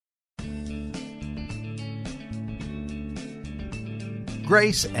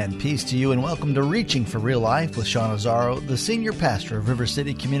Grace and peace to you, and welcome to Reaching for Real Life with Sean Azzaro, the senior pastor of River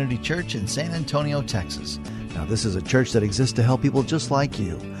City Community Church in San Antonio, Texas. Now, this is a church that exists to help people just like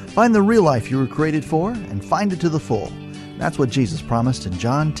you find the real life you were created for and find it to the full. That's what Jesus promised in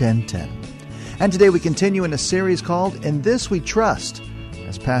John 10:10. And today we continue in a series called In This We Trust,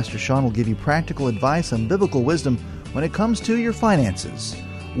 as Pastor Sean will give you practical advice and biblical wisdom when it comes to your finances.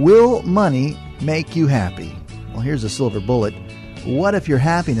 Will money make you happy? Well, here's a silver bullet. What if your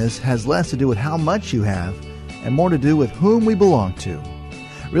happiness has less to do with how much you have and more to do with whom we belong to?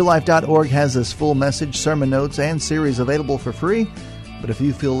 RealLife.org has this full message, sermon notes, and series available for free. But if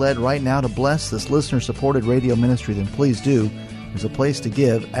you feel led right now to bless this listener-supported radio ministry, then please do. There's a place to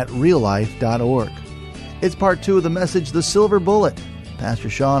give at RealLife.org. It's part 2 of the message, The Silver Bullet.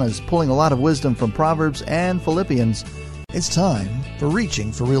 Pastor Sean is pulling a lot of wisdom from Proverbs and Philippians. It's time for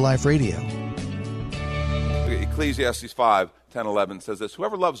Reaching for Real Life Radio. Ecclesiastes 5:10-11 says this: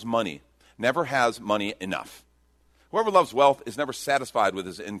 whoever loves money never has money enough. Whoever loves wealth is never satisfied with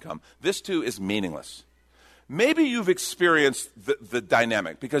his income. This too is meaningless. Maybe you've experienced the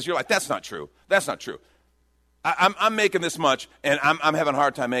dynamic because you're like, that's not true. That's not true. I'm making this much and I'm having a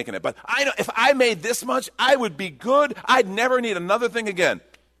hard time making it. But I know if I made this much, I would be good. I'd never need another thing again.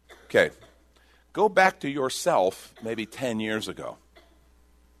 Okay, go back to yourself maybe 10 years ago.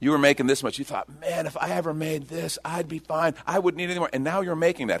 You were making this much. You thought, man, if I ever made this, I'd be fine. I wouldn't need any more. And now you're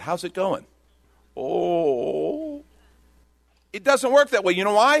making that. How's it going? Oh, it doesn't work that way. You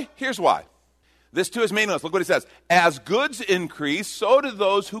know why? Here's why. This too is meaningless. Look what he says. As goods increase, so do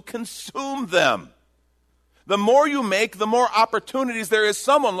those who consume them. The more you make, the more opportunities there is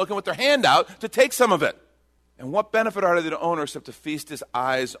someone looking with their hand out to take some of it. And what benefit are they to the owner except to feast his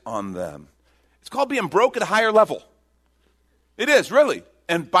eyes on them? It's called being broke at a higher level. It is, really.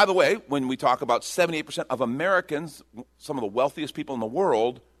 And by the way, when we talk about 78% of Americans, some of the wealthiest people in the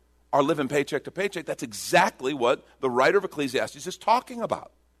world, are living paycheck to paycheck, that's exactly what the writer of Ecclesiastes is talking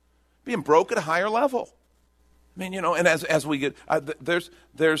about. Being broke at a higher level. I mean, you know, and as we get, there's,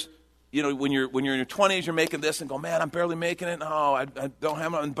 you know, when you're in your 20s, you're making this and go, man, I'm barely making it. No, I don't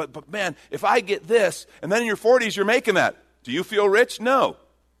have it. But man, if I get this, and then in your 40s, you're making that. Do you feel rich? No.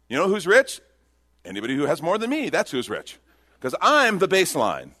 You know who's rich? Anybody who has more than me, that's who's rich. Because I'm the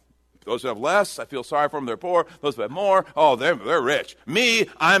baseline. Those who have less, I feel sorry for them, they're poor. Those who have more, oh, they're rich. Me,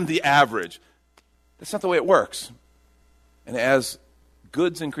 I'm the average. That's not the way it works. And as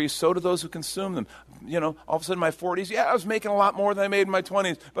goods increase, so do those who consume them. You know, all of a sudden in my 40s, yeah, I was making a lot more than I made in my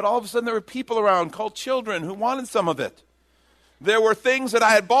 20s. But all of a sudden there were people around called children who wanted some of it. There were things that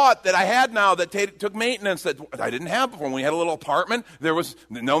I had bought that I had now that took maintenance that I didn't have before. When we had a little apartment, there was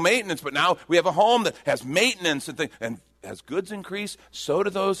no maintenance. But now we have a home that has maintenance and things. And as goods increase, so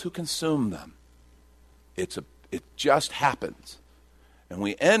do those who consume them. It just happens. And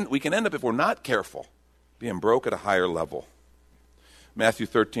we can end up, if we're not careful, being broke at a higher level. Matthew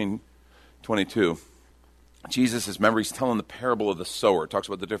 13:22. Jesus, remember, he's telling the parable of the sower. It talks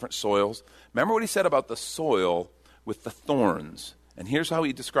about the different soils. Remember what he said about the soil with the thorns. And here's how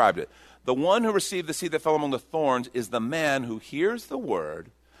he described it. The one who received the seed that fell among the thorns is the man who hears the word,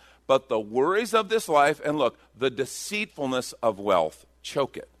 but the worries of this life, and look, the deceitfulness of wealth,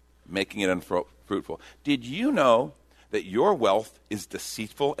 choke it, making it unfruitful. Did you know that your wealth is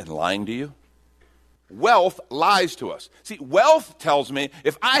deceitful and lying to you? Wealth lies to us. See, wealth tells me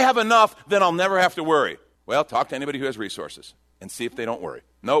if I have enough, then I'll never have to worry. Well, talk to anybody who has resources and see if they don't worry.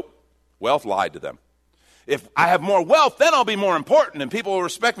 Nope. Wealth lied to them. If I have more wealth, then I'll be more important and people will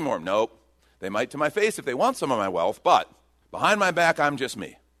respect me more. Nope. They might to my face if they want some of my wealth, but behind my back, I'm just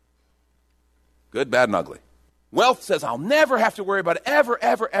me. Good, bad, and ugly. Wealth says I'll never have to worry about it ever,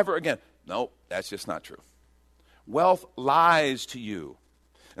 ever, ever again. Nope, that's just not true. Wealth lies to you.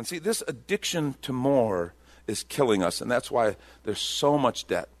 And see, this addiction to more is killing us, and that's why there's so much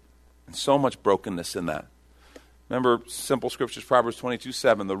debt and so much brokenness in that. Remember simple scriptures, Proverbs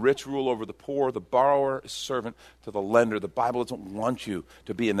 22:7, the rich rule over the poor, the borrower is servant to the lender. The Bible doesn't want you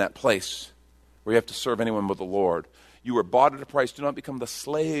to be in that place where you have to serve anyone but the Lord. You were bought at a price. Do not become the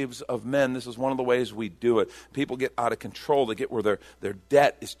slaves of men. This is one of the ways we do it. People get out of control. They get where their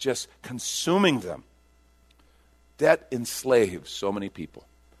debt is just consuming them. Debt enslaves so many people.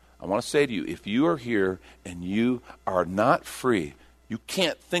 I want to say to you, if you are here and you are not free, you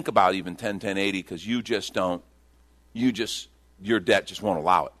can't think about even 10-10-80 because you just don't. Your debt just won't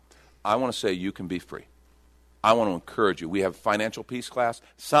allow it. I want to say you can be free. I want to encourage you. We have a financial peace class.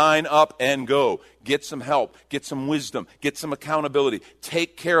 Sign up and go. Get some help. Get some wisdom. Get some accountability.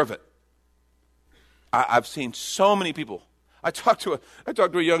 Take care of it. I've seen so many people. I talked to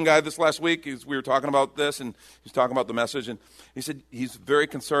a young guy this last week. We were talking about this, and he's talking about the message, and he said he's very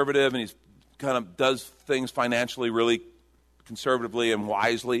conservative, and he's kind of does things financially really conservatively and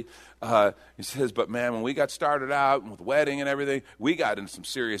wisely. He says, but man, when we got started out with the wedding and everything, we got into some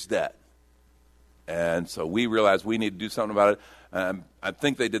serious debt. And so we realized we need to do something about it. I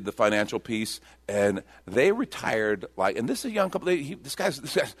think they did the financial piece, and they retired and this is a young couple. This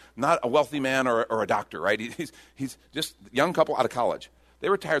guy's not a wealthy man or a doctor, right? He's just a young couple out of college. They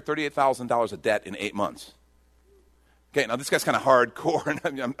retired $38,000 of debt in 8 months. Okay, now this guy's kind of hardcore,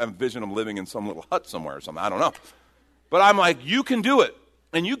 and I'm envisioning him living in some little hut somewhere or something. I don't know. But I'm like, you can do it.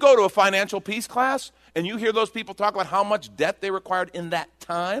 And you go to a financial peace class, and you hear those people talk about how much debt they required in that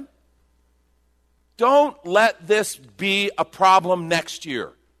time. Don't let this be a problem next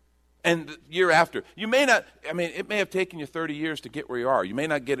year and the year after. You may not, it may have taken you 30 years to get where you are. You may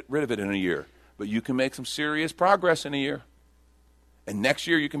not get rid of it in a year, but you can make some serious progress in a year. And next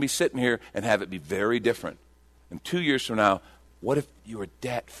year you can be sitting here and have it be very different. And 2 years from now, what if you were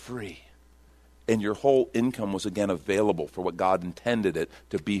debt-free and your whole income was again available for what God intended it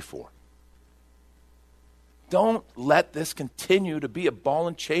to be for? Don't let this continue to be a ball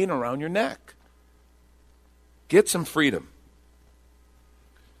and chain around your neck. Get some freedom.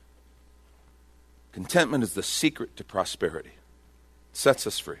 Contentment is the secret to prosperity. It sets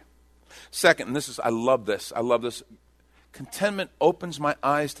us free. Second, and I love this. Contentment opens my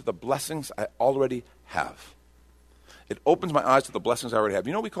eyes to the blessings I already have. It opens my eyes to the blessings I already have.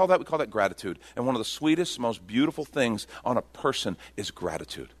 You know what we call that? We call that gratitude. And one of the sweetest, most beautiful things on a person is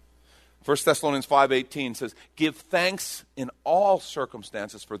gratitude. 1 Thessalonians 5:18 says, give thanks in all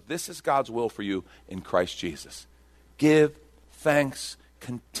circumstances, for this is God's will for you in Christ Jesus. Give thanks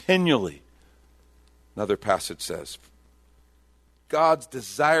continually. Another passage says, God's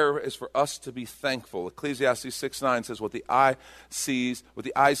desire is for us to be thankful. Ecclesiastes 6:9 says, what the eye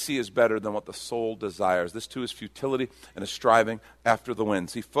see is better than what the soul desires. This too is futility and a striving after the wind.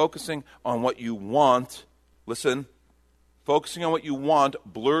 See, focusing on what you want, listen, focusing on what you want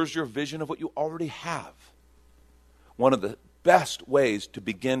blurs your vision of what you already have. One of the best ways to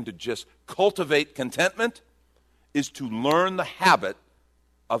begin to just cultivate contentment is to learn the habit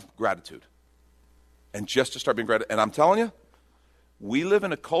of gratitude. And just to start being grateful. And I'm telling you, we live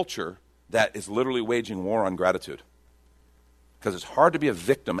in a culture that is literally waging war on gratitude. Because it's hard to be a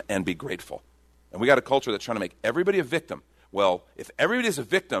victim and be grateful. And we got a culture that's trying to make everybody a victim. Well, if everybody's a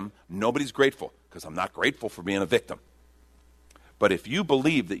victim, nobody's grateful. Because I'm not grateful for being a victim. But if you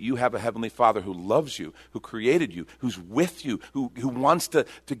believe that you have a Heavenly Father who loves you, who created you, who's with you, who wants to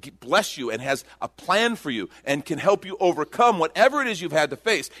bless you and has a plan for you and can help you overcome whatever it is you've had to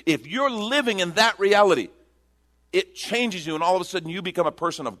face, if you're living in that reality, it changes you, and all of a sudden you become a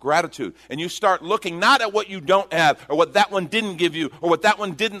person of gratitude. And you start looking not at what you don't have or what that one didn't give you or what that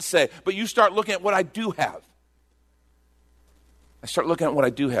one didn't say, but you start looking at what I do have. I start looking at what I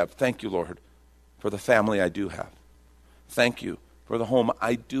do have. Thank you, Lord, for the family I do have. Thank you for the home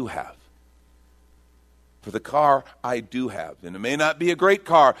I do have. For the car I do have. And it may not be a great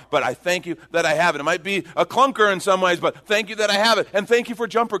car, but I thank you that I have it. It might be a clunker in some ways, but thank you that I have it. And thank you for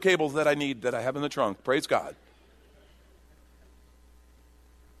jumper cables that I need, that I have in the trunk. Praise God.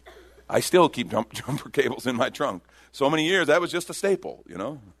 I still keep jumper cables in my trunk. So many years, that was just a staple, you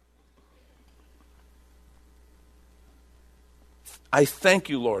know. I thank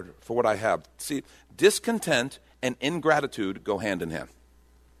you, Lord, for what I have. See, discontent and ingratitude go hand in hand.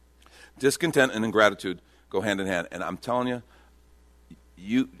 Discontent and ingratitude go hand in hand. And I'm telling you,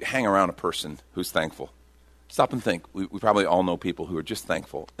 you hang around a person who's thankful. Stop and think. We probably all know people who are just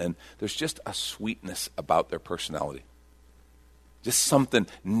thankful. And there's just a sweetness about their personality. Just something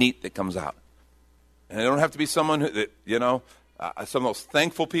neat that comes out. And they don't have to be someone who, some of those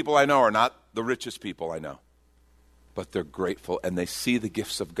thankful people I know are not the richest people I know. But they're grateful and they see the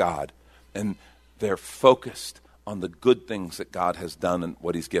gifts of God. And they're focused on the good things that God has done and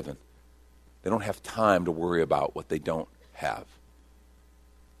what He's given. They don't have time to worry about what they don't have.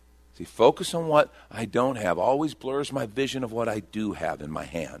 See, focus on what I don't have always blurs my vision of what I do have in my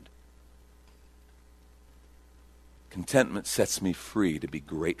hand. Contentment sets me free to be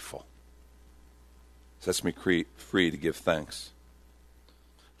grateful. Sets me free to give thanks.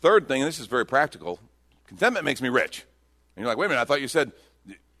 Third thing, and this is very practical, contentment makes me rich. And you're like, wait a minute, I thought you said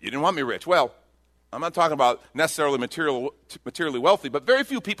you didn't want me rich. Well, I'm not talking about necessarily materially wealthy, but very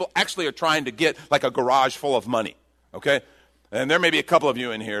few people actually are trying to get like a garage full of money, okay? And there may be a couple of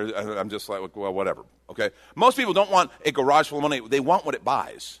you in here, I'm just like, well, whatever, okay? Most people don't want a garage full of money. They want what it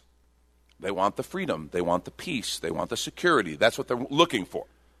buys. They want the freedom. They want the peace. They want the security. That's what they're looking for.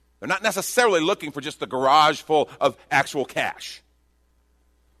 They're not necessarily looking for just the garage full of actual cash.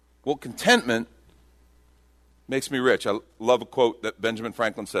 Well, contentment makes me rich. I love a quote that Benjamin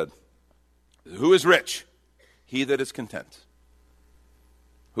Franklin said. Who is rich? He that is content.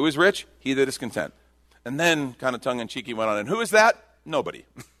 Who is rich? He that is content. And then, kind of tongue-in-cheek, he went on, and who is that? Nobody.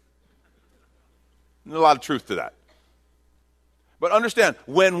 There's a lot of truth to that. But understand,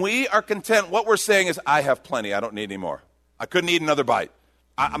 when we are content, what we're saying is, I have plenty. I don't need any more. I couldn't eat another bite.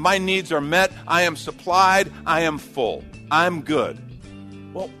 My needs are met. I am supplied. I am full. I'm good.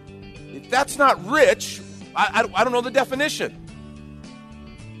 Well, if that's not rich, I don't know the definition.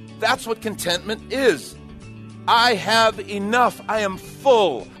 That's what contentment is. I have enough. I am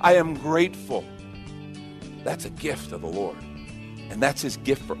full. I am grateful. That's a gift of the Lord. And that's His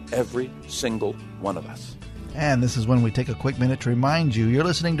gift for every single one of us. And this is when we take a quick minute to remind you you're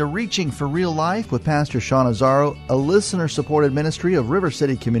listening to Reaching for Real Life with Pastor Sean Azzaro, a listener-supported ministry of River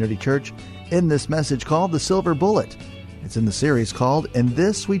City Community Church, in this message called The Silver Bullet. It's in the series called In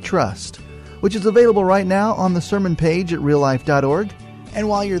This We Trust, which is available right now on the sermon page at reallife.org. And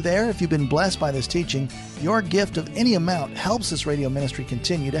while you're there, if you've been blessed by this teaching, your gift of any amount helps this radio ministry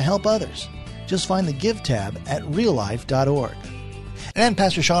continue to help others. Just find the Give tab at reallife.org. And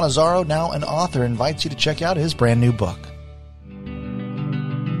Pastor Sean Azzaro, now an author, invites you to check out his brand new book.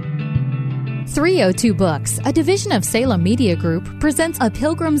 302 Books, a division of Salem Media Group, presents A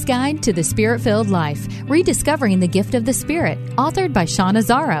Pilgrim's Guide to the Spirit-Filled Life, Rediscovering the Gift of the Spirit, authored by Sean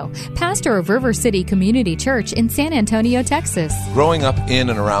Azzaro, pastor of River City Community Church in San Antonio, Texas. Growing up in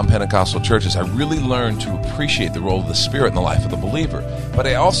and around Pentecostal churches, I really learned to appreciate the role of the Spirit in the life of the believer. But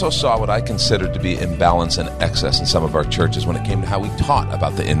I also saw what I considered to be imbalance and excess in some of our churches when it came to how we taught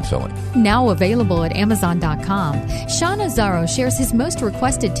about the infilling. Now available at Amazon.com, Sean Azzaro shares his most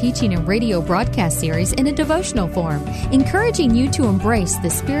requested teaching and radio broadcast series in a devotional form, encouraging you to embrace the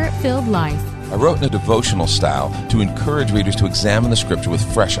Spirit-filled life. I wrote in a devotional style to encourage readers to examine the Scripture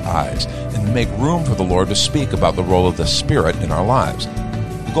with fresh eyes and make room for the Lord to speak about the role of the Spirit in our lives.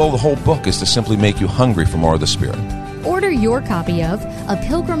 The goal of the whole book is to simply make you hungry for more of the Spirit. Order your copy of A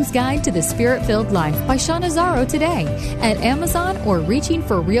Pilgrim's Guide to the Spirit-Filled Life by Sean Azzaro today at Amazon or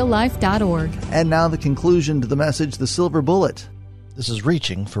reachingforreallife.org. And now the conclusion to the message, The Silver Bullet. This is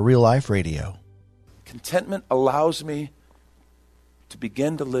Reaching for Real Life Radio. Contentment allows me to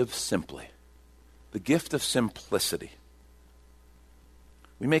begin to live simply. The gift of simplicity.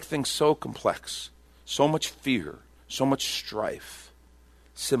 We make things so complex, so much fear, so much strife.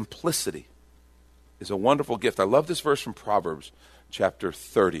 Simplicity is a wonderful gift. I love this verse from Proverbs chapter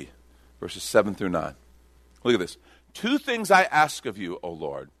 30, verses 7 through 9. Look at this. 2 things I ask of you, O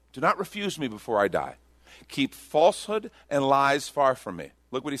Lord. Do not refuse me before I die. Keep falsehood and lies far from me.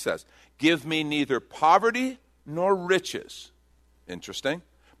 Look what he says. Give me neither poverty nor riches. Interesting.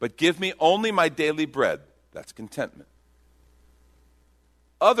 But give me only my daily bread. That's contentment.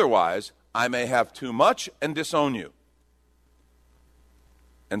 Otherwise, I may have too much and disown you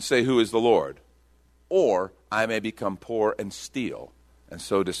and say, who is the Lord? Or I may become poor and steal and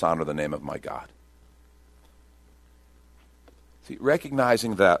so dishonor the name of my God. See,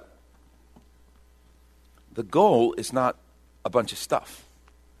 recognizing that the goal is not a bunch of stuff.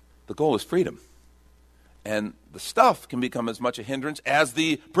 The goal is freedom. And the stuff can become as much a hindrance as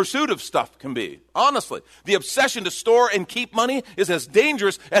the pursuit of stuff can be. Honestly, the obsession to store and keep money is as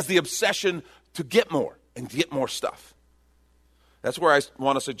dangerous as the obsession to get more and get more stuff. That's where I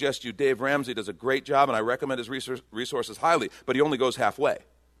want to suggest you, Dave Ramsey does a great job, and I recommend his resources highly, but he only goes halfway.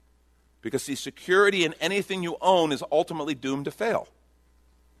 Because, see, security in anything you own is ultimately doomed to fail.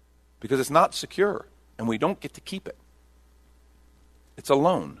 Because it's not secure, and we don't get to keep it. It's a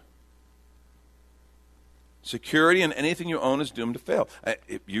loan. Security in anything you own is doomed to fail.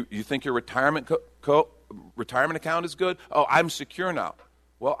 You think your retirement account is good? Oh, I'm secure now.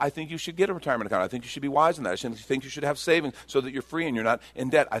 Well, I think you should get a retirement account. I think you should be wise in that. I think you should have savings so that you're free and you're not in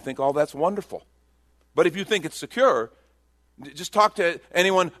debt. I think all that's wonderful. But if you think it's secure, just talk to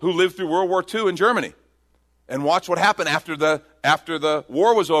anyone who lived through World War II in Germany and watch what happened after the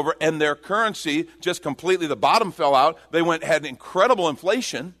war was over and their currency just completely, the bottom fell out. They had incredible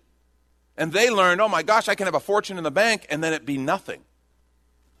inflation. And they learned, oh my gosh, I can have a fortune in the bank and then it be nothing.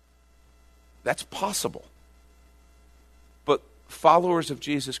 That's possible. But followers of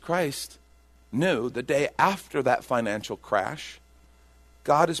Jesus Christ knew the day after that financial crash,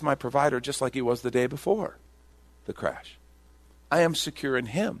 God is my provider just like he was the day before the crash. I am secure in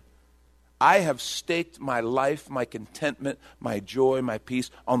him. I have staked my life, my contentment, my joy, my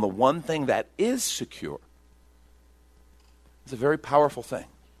peace on the one thing that is secure. It's a very powerful thing.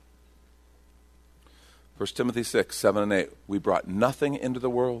 1 Timothy 6, 7 and 8. We brought nothing into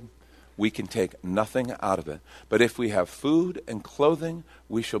the world. We can take nothing out of it. But if we have food and clothing,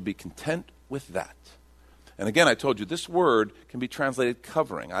 we shall be content with that. And again, I told you, this word can be translated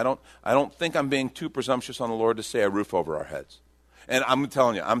covering. I don't think I'm being too presumptuous on the Lord to say a roof over our heads. And I'm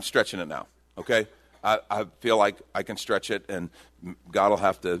telling you, I'm stretching it now, okay? I feel like I can stretch it, and God will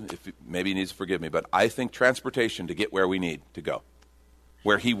have to, maybe he needs to forgive me, but I think transportation to get where we need to go,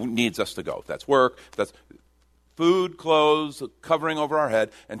 where he needs us to go. If that's work, if that's food, clothes, covering over our head,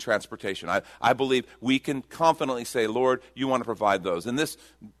 and transportation. I believe we can confidently say, Lord, you want to provide those. In this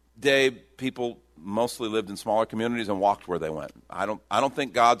day, people mostly lived in smaller communities and walked where they went. I don't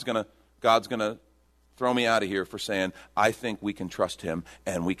think God's gonna throw me out of here for saying, I think we can trust him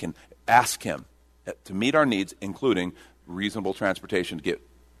and we can ask him to meet our needs, including reasonable transportation to get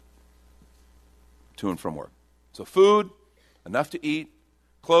to and from work. So food, enough to eat,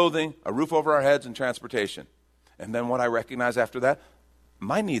 clothing, a roof over our heads, and transportation. And then what I recognize after that,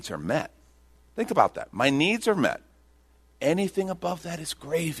 my needs are met. Think about that. My needs are met. Anything above that is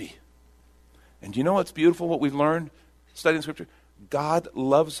gravy. And do you know what's beautiful, what we've learned studying Scripture? God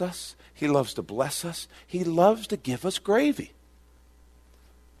loves us. He loves to bless us. He loves to give us gravy.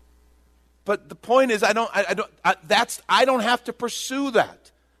 But the point is, I don't have to pursue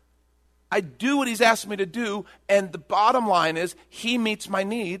that. I do what he's asked me to do, and the bottom line is, he meets my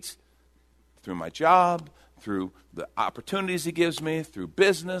needs through my job, through the opportunities he gives me, through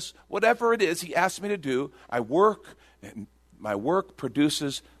business, whatever it is he asks me to do. I work, and my work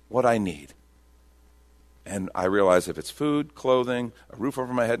produces what I need. And I realize if it's food, clothing, a roof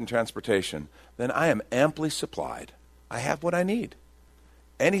over my head, and transportation, then I am amply supplied. I have what I need.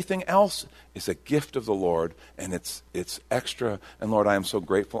 Anything else is a gift of the Lord, and it's extra. And Lord, I am so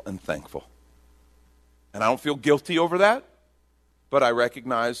grateful and thankful. And I don't feel guilty over that, but I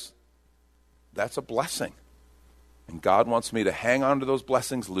recognize that's a blessing. And God wants me to hang on to those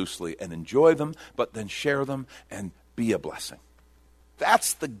blessings loosely and enjoy them, but then share them and be a blessing.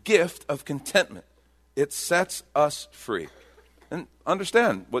 That's the gift of contentment. It sets us free. And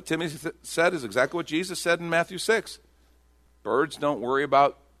understand, what Timothy said is exactly what Jesus said in Matthew 6. Birds don't worry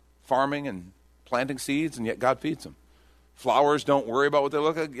about farming and planting seeds, and yet God feeds them. Flowers don't worry about what they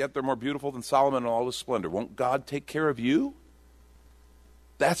look like, yet they're more beautiful than Solomon in all his splendor. Won't God take care of you?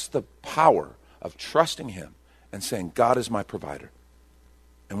 That's the power of trusting him and saying, God is my provider.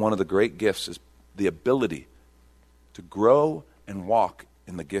 And one of the great gifts is the ability to grow and walk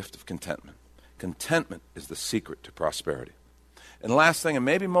in the gift of contentment. Contentment is the secret to prosperity. And last thing, and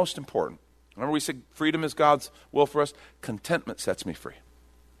maybe most important, remember we said freedom is God's will for us? Contentment sets me free.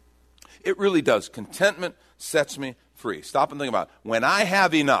 It really does. Contentment sets me free. Stop and think about it. When I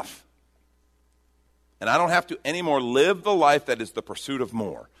have enough, and I don't have to anymore live the life that is the pursuit of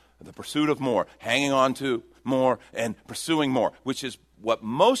more, hanging on to more and pursuing more, which is what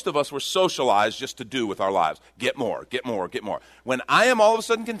most of us were socialized just to do with our lives. Get more, get more, get more. When I am all of a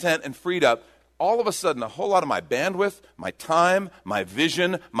sudden content and freed up, all of a sudden a whole lot of my bandwidth, my time, my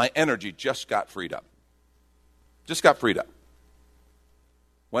vision, my energy just got freed up. Just got freed up.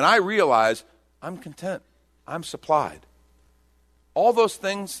 When I realize I'm content, I'm supplied. All those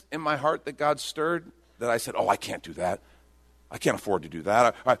things in my heart that God stirred, that I said, oh, I can't do that. I can't afford to do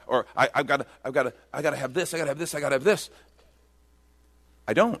that. I've got to have this. I got to have this. I got to have this.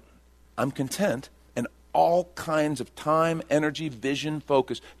 I don't. I'm content, and all kinds of time, energy, vision,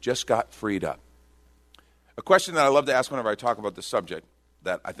 focus just got freed up. A question that I love to ask whenever I talk about this subject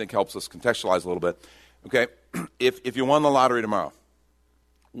that I think helps us contextualize a little bit. Okay, if you won the lottery tomorrow,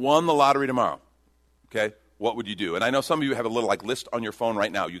 okay, what would you do? And I know some of you have a little list on your phone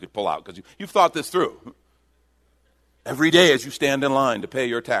right now you could pull out because you've thought this through. Every day as you stand in line to pay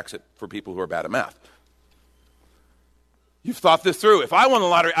your tax for people who are bad at math. You've thought this through. If I won the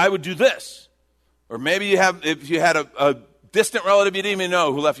lottery, I would do this. Or maybe if you had a distant relative you didn't even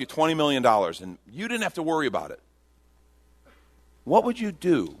know who left you $20 million and you didn't have to worry about it. What would you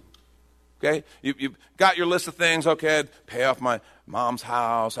do? Okay, you've got your list of things. Okay, I'd pay off my mom's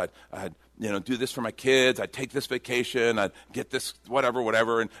house. I'd do this for my kids. I'd take this vacation. I'd get this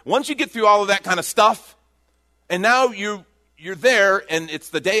whatever. And once you get through all of that kind of stuff, and now you're there, and it's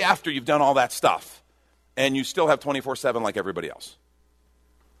the day after you've done all that stuff, and you still have 24/7 like everybody else.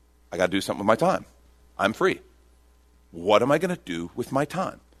 I got to do something with my time. I'm free. What am I going to do with my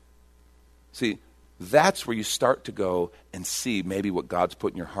time? See, that's where you start to go and see maybe what God's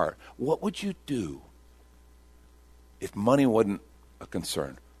put in your heart. What would you do if money wasn't a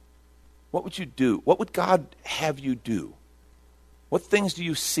concern? What would you do? What would God have you do? What things do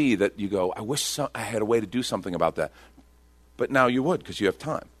you see that you go, I wish I had a way to do something about that? But now you would because you have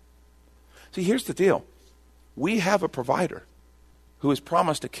time. See, here's the deal. we have a provider who has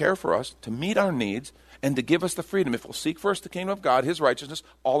promised to care for us, to meet our needs, and to give us the freedom. If we'll seek first the kingdom of God, his righteousness,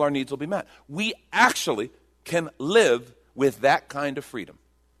 all our needs will be met. We actually can live with that kind of freedom.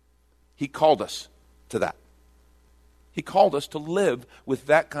 He called us to that. He called us to live with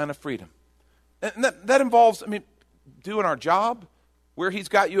that kind of freedom. And that involves, doing our job, where he's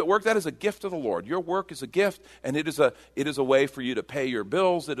got you at work. That is a gift of the Lord. Your work is a gift, and it is a way for you to pay your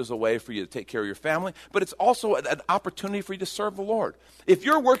bills. It is a way for you to take care of your family. But it's also an opportunity for you to serve the Lord. If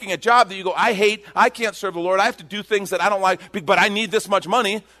you're working a job that you go, I can't serve the Lord. I have to do things that I don't like, but I need this much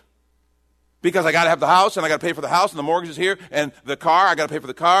money because I got to have the house, and I got to pay for the house, and the mortgage is here, and the car, I got to pay for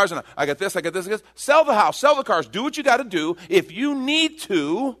the cars, and I got this, I got this, I got this. Sell the house, sell the cars. Do what you got to do. If you need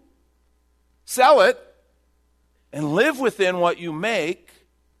to, sell it. And live within what you make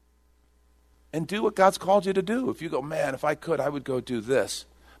and do what God's called you to do. If you go, man, if I could, I would go do this,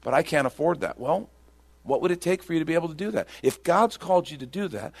 but I can't afford that. Well, what would it take for you to be able to do that? If God's called you to do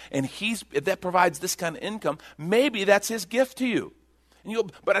that, and if that provides this kind of income, maybe that's his gift to you. And you go,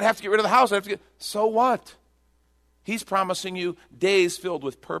 but I'd have to get rid of the house. So what? He's promising you days filled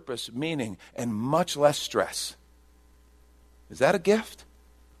with purpose, meaning, and much less stress. Is that a gift?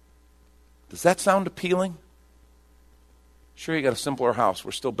 Does that sound appealing? Sure, you got a simpler house.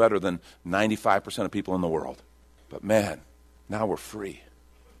 We're still better than 95% of people in the world. But man, now we're free.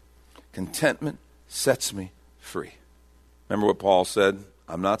 Contentment sets me free. Remember what Paul said?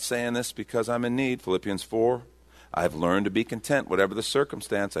 I'm not saying this because I'm in need. Philippians 4. I've learned to be content, whatever the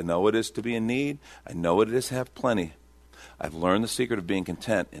circumstance. I know what it is to be in need. I know what it is to have plenty. I've learned the secret of being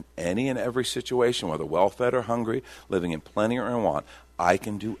content in any and every situation, whether well-fed or hungry, living in plenty or in want. I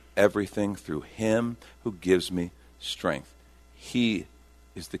can do everything through him who gives me strength. He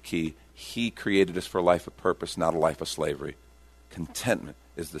is the key. He created us for a life of purpose, not a life of slavery. Contentment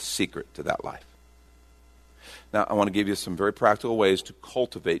is the secret to that life. Now, I want to give you some very practical ways to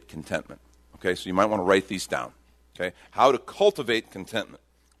cultivate contentment. Okay, so you might want to write these down. Okay, how to cultivate contentment.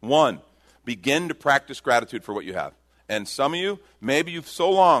 1, begin to practice gratitude for what you have. And some of you, maybe you've so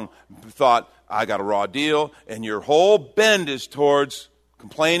long thought, I got a raw deal, and your whole bend is towards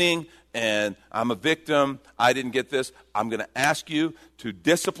complaining, and I'm a victim, I didn't get this. I'm going to ask you to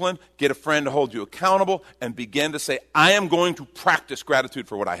discipline, get a friend to hold you accountable, and begin to say, I am going to practice gratitude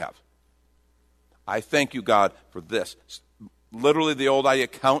for what I have. I thank you, God, for this. Literally the old idea,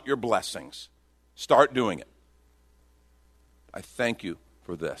 count your blessings. Start doing it. I thank you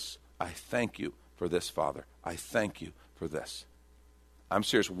for this. I thank you for this, Father. I thank you for this. I'm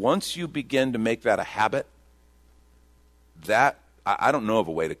serious. Once you begin to make that a habit, I don't know of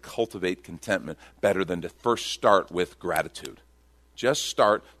a way to cultivate contentment better than to first start with gratitude. Just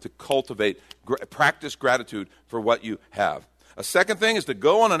start to practice gratitude for what you have. A second thing is to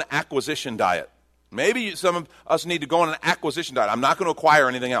go on an acquisition diet. Maybe some of us need to go on an acquisition diet. I'm not going to acquire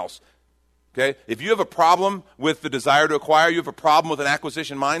anything else. Okay? If you have a problem with the desire to acquire, you have a problem with an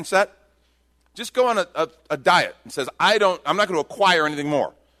acquisition mindset, just go on a diet and says, I'm not going to acquire anything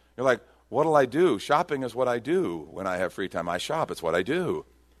more. You're like, what'll I do? Shopping is what I do when I have free time. I shop. It's what I do.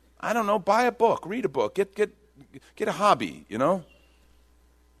 I don't know. Buy a book. Read a book. Get a hobby,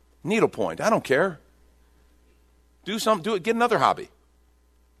 Needlepoint. I don't care. Do it. Get another hobby.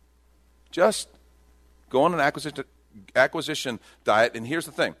 Just go on an acquisition diet. And here's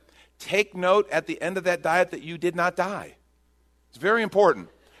the thing. Take note at the end of that diet that you did not die. It's very important.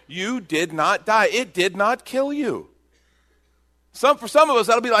 You did not die. It did not kill you. For some of us,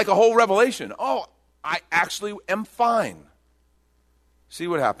 that'll be like a whole revelation. Oh, I actually am fine. See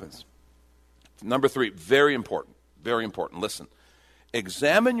what happens. Number 3, very important. Very important. Listen.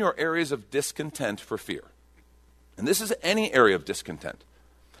 Examine your areas of discontent for fear. And this is any area of discontent.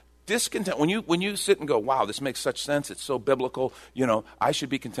 Discontent, when you sit and go, wow, this makes such sense, it's so biblical, I should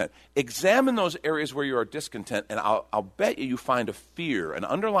be content. Examine those areas where you are discontent, and I'll bet you find a fear, an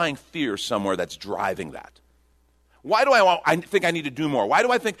underlying fear somewhere that's driving that. Why do I think I need to do more? Why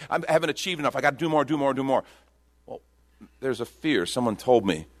do I think I haven't achieved enough? I got to do more. Well, there's a fear. Someone told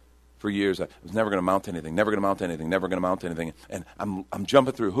me for years I was never going to amount to anything, and I'm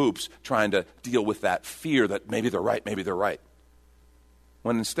jumping through hoops trying to deal with that fear that maybe they're right.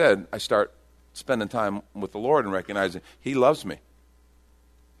 When instead, I start spending time with the Lord and recognizing He loves me.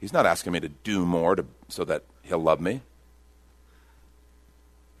 He's not asking me to do more so that He'll love me.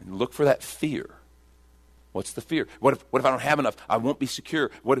 And look for that fear. What's the fear? What if I don't have enough? I won't be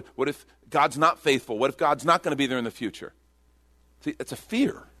secure. What if God's not faithful? What if God's not going to be there in the future? See, it's a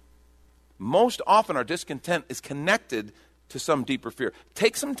fear. Most often our discontent is connected to some deeper fear.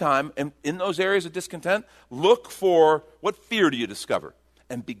 Take some time and in those areas of discontent, look for what fear do you discover?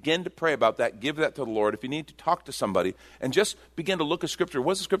 and begin to pray about that. Give that to the Lord. If you need to talk to somebody, and just begin to look at Scripture.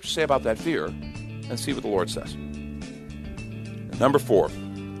 What does the Scripture say about that fear? And see what the Lord says. And number 4,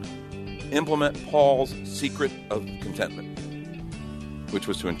 implement Paul's secret of contentment, which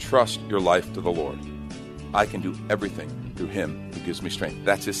was to entrust your life to the Lord. I can do everything through him who gives me strength.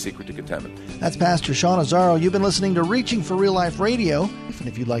 That's his secret to contentment. That's Pastor Sean Azzaro. You've been listening to Reaching for Real Life Radio. And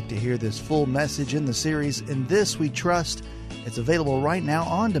if you'd like to hear this full message in the series, In This We Trust, it's available right now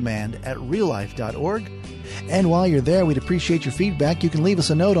on demand at reallife.org. And while you're there, we'd appreciate your feedback. You can leave us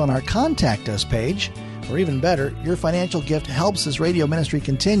a note on our Contact Us page. Or even better, your financial gift helps this radio ministry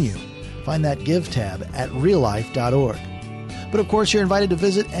continue. Find that Give tab at reallife.org. But of course, you're invited to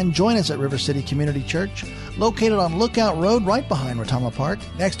visit and join us at River City Community Church, located on Lookout Road right behind Rotama Park,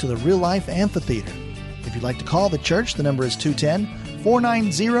 next to the Real Life Amphitheater. If you'd like to call the church, the number is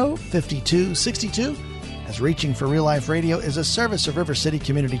 210-490-5262. As Reaching for Real Life Radio is a service of River City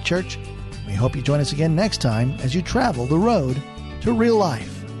Community Church. We hope you join us again next time as you travel the road to real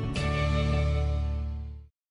life.